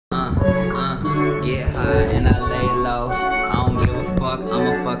lay low. I don't give a fuck,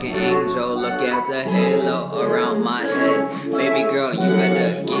 I'm a fucking angel. Look at the halo around my head. Baby girl, you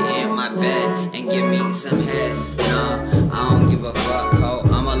better get in my bed and give me some head. Nah, I don't give a fuck, ho.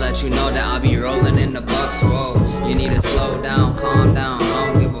 I'ma let you know that I'll be rolling in the bucks, whoa. You need to slow down, calm down. I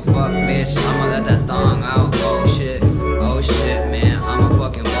don't give a fuck, bitch. I'ma let that thong out. Oh shit, man. I'm a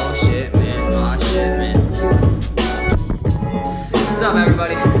fucking bullshit, man. Oh shit, man. What's up,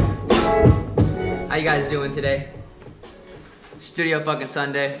 everybody? How you guys doing today? Studio fucking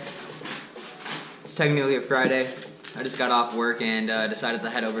Sunday. It's technically a Friday. I just got off work and decided to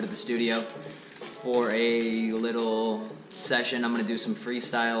head over to the studio for a little session. I'm gonna do some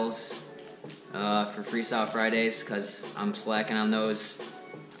freestyles for Freestyle Fridays because I'm slacking on those.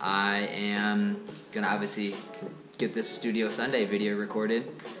 I am gonna obviously get this Studio Sunday video recorded,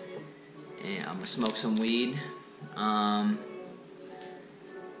 and I'm gonna smoke some weed.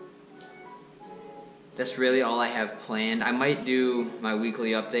 That's really all I have planned. I might do my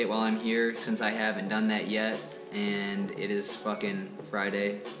weekly update while I'm here since I haven't done that yet, and it is fucking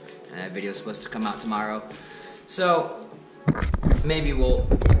Friday, and that video is supposed to come out tomorrow. So maybe we'll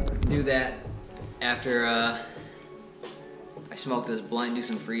do that after I smoke this blunt and do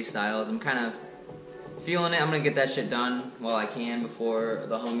some freestyles. I'm kind of feeling it. I'm gonna get that shit done while I can before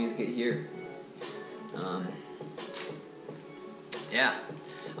the homies get here. Yeah.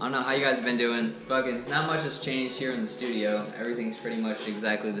 I don't know how you guys have been doing. Fucking not much has changed here in the studio. Everything's pretty much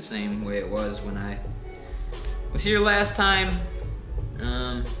exactly the same way it was when I was here last time.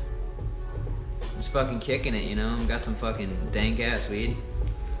 Just fucking kicking it, you know? Got some fucking dank ass weed.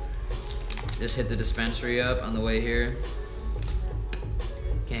 Just hit the dispensary up on the way here.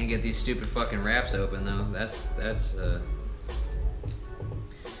 Can't get these stupid fucking wraps open though. This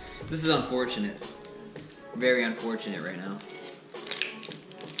is unfortunate. Very unfortunate right now.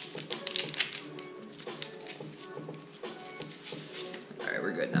 Alright,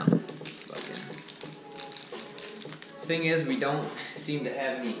 we're good now. Fucking. Thing is, we don't seem to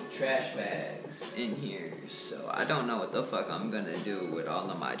have any trash bags in here, so I don't know what the fuck I'm gonna do with all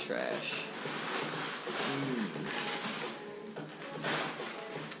of my trash.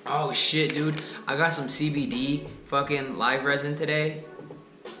 Oh shit, dude. I got some CBD fucking live resin today.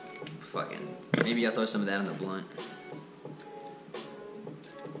 Fucking. Maybe I'll throw some of that in the blunt.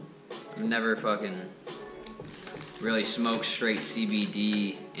 I've never fucking really smoked straight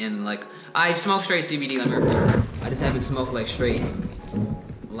CBD and like I smoke straight CBD, let me repeat. I just haven't smoked like straight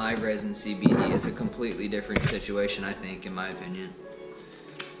live resin CBD. It's a completely different situation, I think, in my opinion.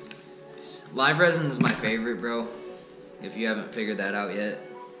 Live resin is my favorite, bro. If you haven't figured that out yet.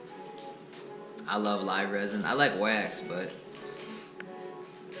 I love live resin. I like wax, but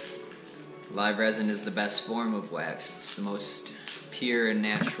live resin is the best form of wax. It's the most pure and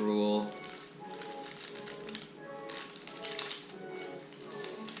natural.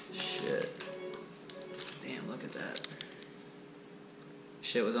 Shit. Damn, look at that.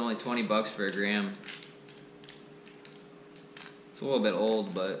 Shit was only 20 bucks for a gram. It's a little bit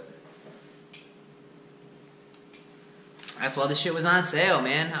old, but that's why this shit was on sale,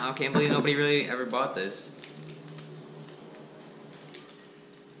 man. I can't believe nobody really ever bought this.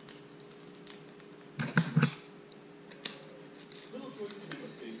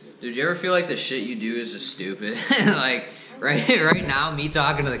 Dude, you ever feel like the shit you do is just stupid? Like, right now, me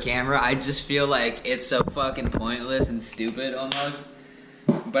talking to the camera, I just feel like it's so fucking pointless and stupid almost.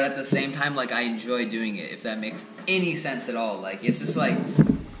 But at the same time, like, I enjoy doing it, if that makes any sense at all. Like, it's just like,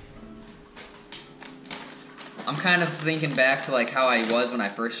 I'm kind of thinking back to like how I was when I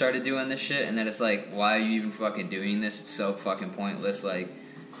first started doing this shit, and then it's like, why are you even fucking doing this? It's so fucking pointless. Like,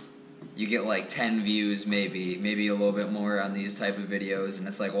 you get like 10 views maybe a little bit more on these type of videos, and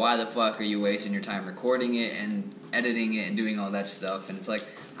it's like, why the fuck are you wasting your time recording it and editing it and doing all that stuff? And it's like,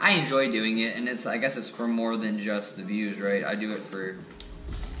 I enjoy doing it, and I guess it's for more than just the views, right? I do it for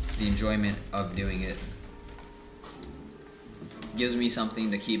the enjoyment of doing it. Gives me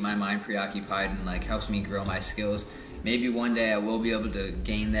something to keep my mind preoccupied and like helps me grow my skills. Maybe one day I will be able to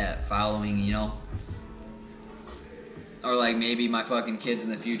gain that following, you know? Or like maybe my fucking kids in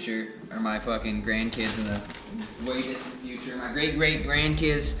the future, or my fucking grandkids in the way distant future, my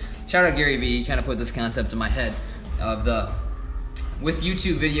great-great-grandkids. Shout out Gary Vee, he kind of put this concept in my head of with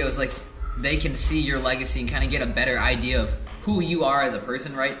YouTube videos, like they can see your legacy and kind of get a better idea of who you are as a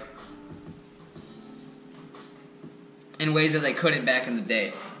person, right? In ways that they couldn't back in the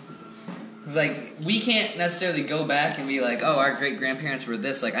day. Like, we can't necessarily go back and be like, oh, our great-grandparents were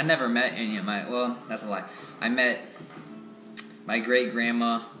this. Like, I never met any of my, well, that's a lie. I met my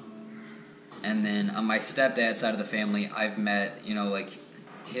great-grandma, and then on my stepdad's side of the family, I've met, you know, like,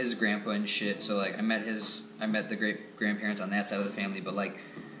 his grandpa and shit. So like I met the great grandparents on that side of the family, but like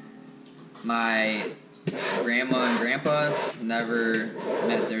my grandma and grandpa never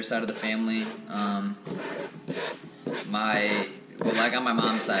met their side of the family. Like on my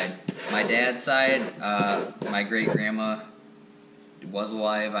mom's side, my dad's side, my great grandma was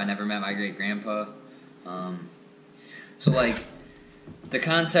alive. I never met my great grandpa. So like the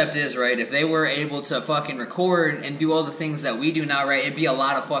concept is, right, if they were able to fucking record and do all the things that we do now, right, it'd be a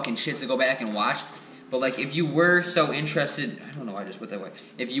lot of fucking shit to go back and watch. But like if you were so interested, I don't know why I just put that way.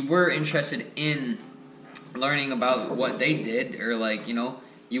 If you were interested in learning about what they did, or like, you know,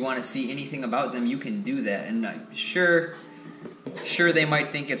 you want to see anything about them, you can do that. And sure they might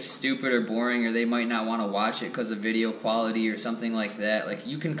think it's stupid or boring, or they might not want to watch it because of video quality or something like that. Like,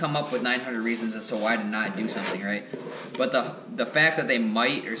 you can come up with 900 reasons as to why to not do something, right? But the fact that they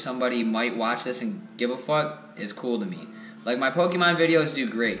might, or somebody might watch this and give a fuck is cool to me. Like, my Pokemon videos do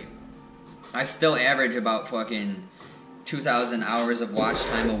great. I still average about fucking 2,000 hours of watch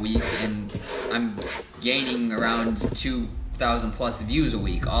time a week, and I'm gaining around 2,000 plus views a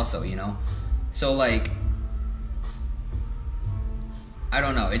week also, you know? So, like, I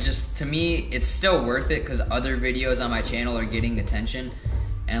don't know, it just, to me, it's still worth it because other videos on my channel are getting attention,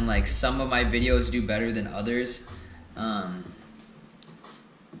 and like some of my videos do better than others. I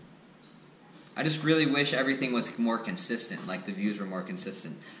just really wish everything was more consistent, like the views were more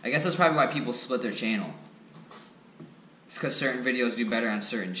consistent. I guess that's probably why people split their channel. It's because certain videos do better on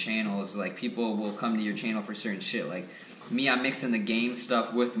certain channels. Like, people will come to your channel for certain shit. Like me, I'm mixing the game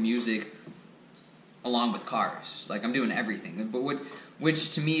stuff with music along with cars. Like, I'm doing everything. But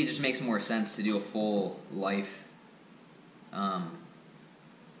which to me just makes more sense to do a full life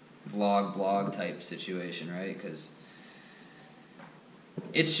blog type situation, right? Because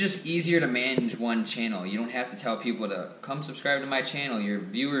it's just easier to manage one channel. You don't have to tell people to come subscribe to my channel. Your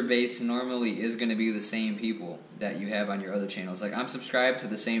viewer base normally is going to be the same people that you have on your other channels. Like, I'm subscribed to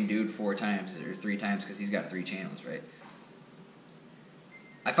the same dude 4 times or 3 times because he's got 3 channels, right?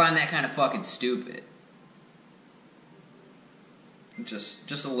 I find that kind of fucking stupid.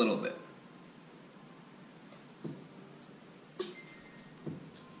 Just a little bit.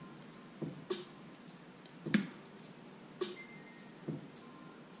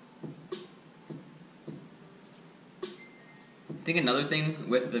 I think another thing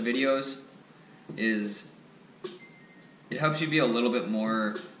with the videos is it helps you be a little bit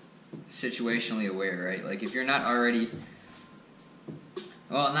more situationally aware, right? Like, if you're not already...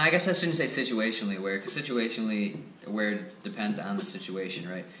 Well, no, I guess I shouldn't say situationally aware, because situationally aware depends on the situation,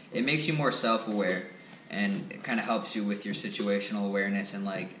 right? It makes you more self-aware, and it kind of helps you with your situational awareness and,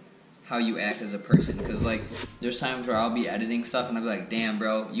 like, how you act as a person. Because, like, there's times where I'll be editing stuff, and I'll be like, damn,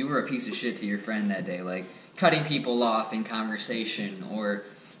 bro, you were a piece of shit to your friend that day. Like, cutting people off in conversation, or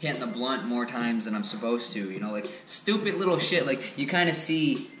hitting the blunt more times than I'm supposed to, you know? Like, stupid little shit. Like, you kind of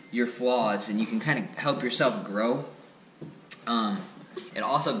see your flaws, and you can kind of help yourself grow. It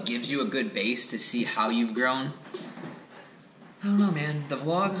also gives you a good base to see how you've grown. I don't know, man. The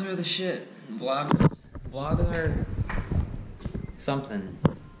vlogs are the shit. Vlogs are something.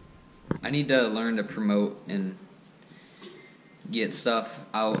 I need to learn to promote and get stuff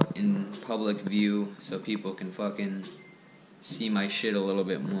out in public view so people can fucking see my shit a little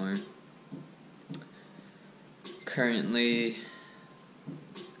bit more. Currently,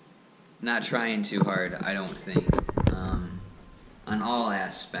 not trying too hard, I don't think. On all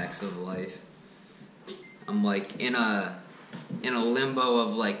aspects of life, I'm like in a limbo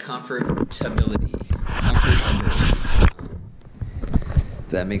of like comfortability. If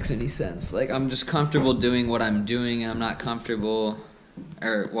that makes any sense. Like, I'm just comfortable doing what I'm doing, and I'm not comfortable,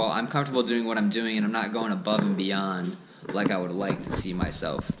 I'm comfortable doing what I'm doing, and I'm not going above and beyond like I would like to see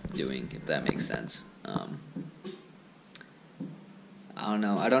myself doing, if that makes sense. I don't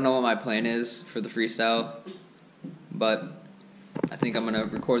know. I don't know what my plan is for the freestyle, but I think I'm going to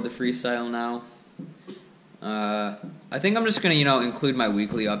record the freestyle now. I think I'm just going to, include my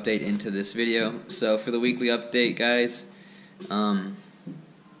weekly update into this video. So for the weekly update, guys,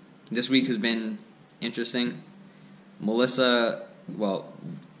 this week has been interesting. Melissa, well,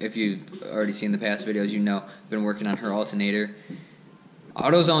 if you've already seen the past videos, you know, I've been working on her alternator.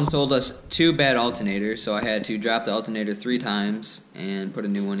 AutoZone sold us 2 bad alternators, so I had to drop the alternator 3 times and put a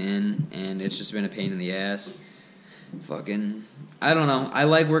new one in, and it's just been a pain in the ass. Fucking, I don't know. I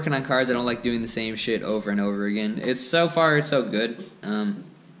like working on cars. I don't like doing the same shit over and over again. So far, it's so good.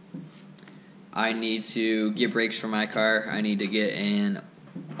 I need to get brakes for my car. I need to get an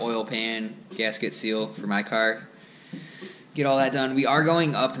oil pan gasket seal for my car. Get all that done. We are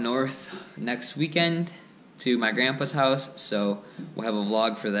going up north next weekend to my grandpa's house, so we'll have a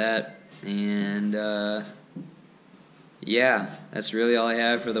vlog for that. And yeah, that's really all I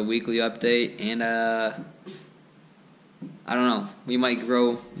have for the weekly update. And I don't know, we might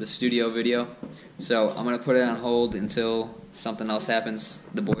grow the studio video, so I'm gonna put it on hold until something else happens.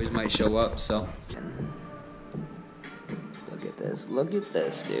 The boys might show up. So look at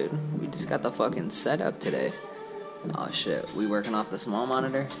this, dude. We just got the fucking setup today. Oh shit, we working off the small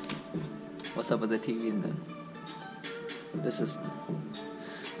monitor? What's up with the TV then? This is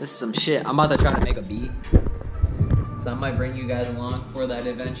some shit. I'm about to try to make a beat, so I might bring you guys along for that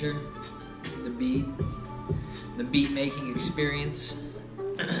adventure. The beat making experience.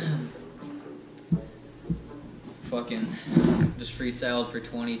 Fucking just freestyled for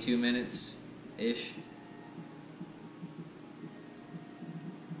 22 minutes ish.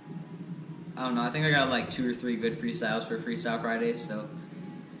 I don't know, I think I got like 2 or 3 good freestyles for Freestyle Fridays, so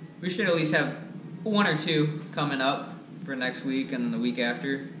we should at least have 1 or 2 coming up for next week and then the week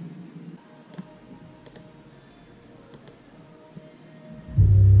after.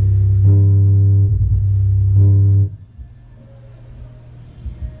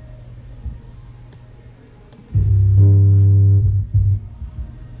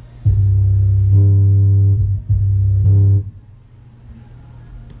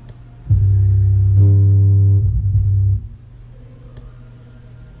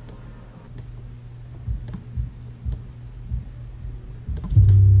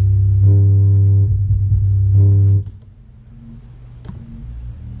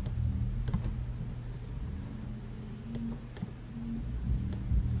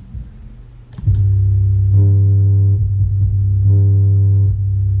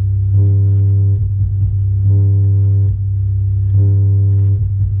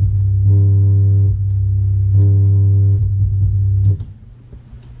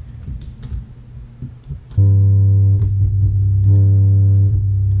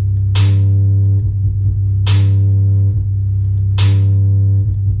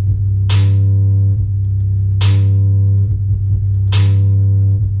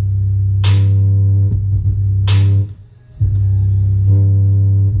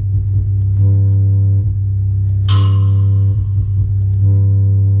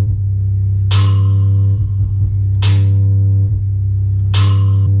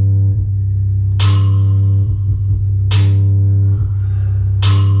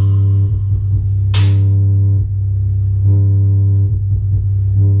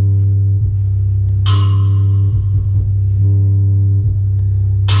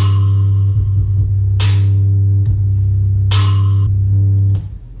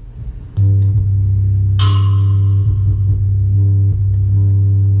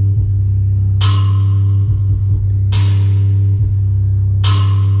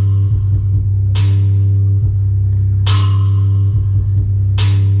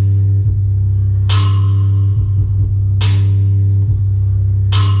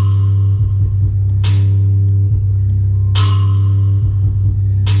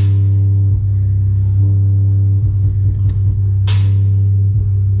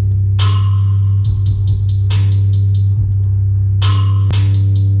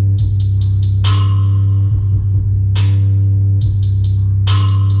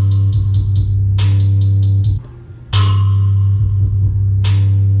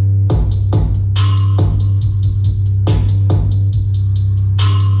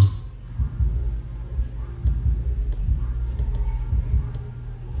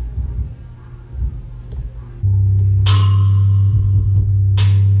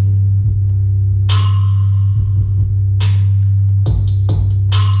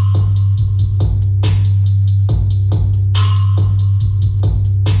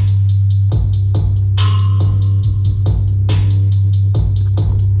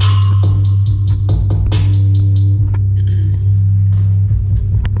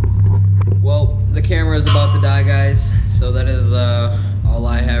 Camera's about to die, guys, so that is all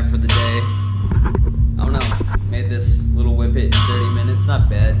I have for the day. I don't know, made this little whippet in 30 minutes, not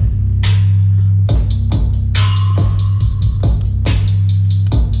bad.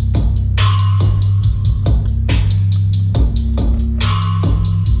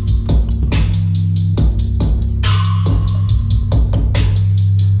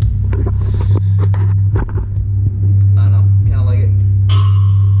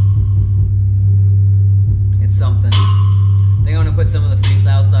 Put some of the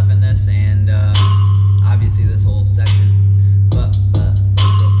freestyle stuff in this, and obviously this whole section, but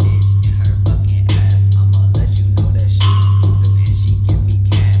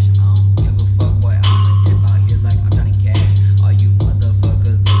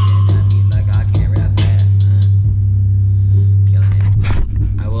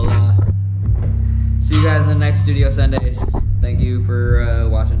you guys in the next Studio Sundays. Thank you for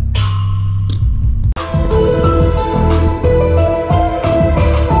watching.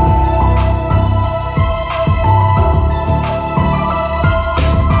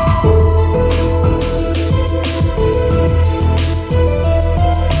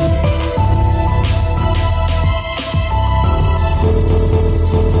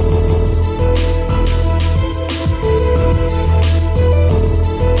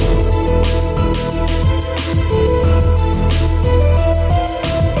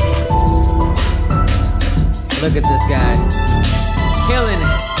 Look at this guy.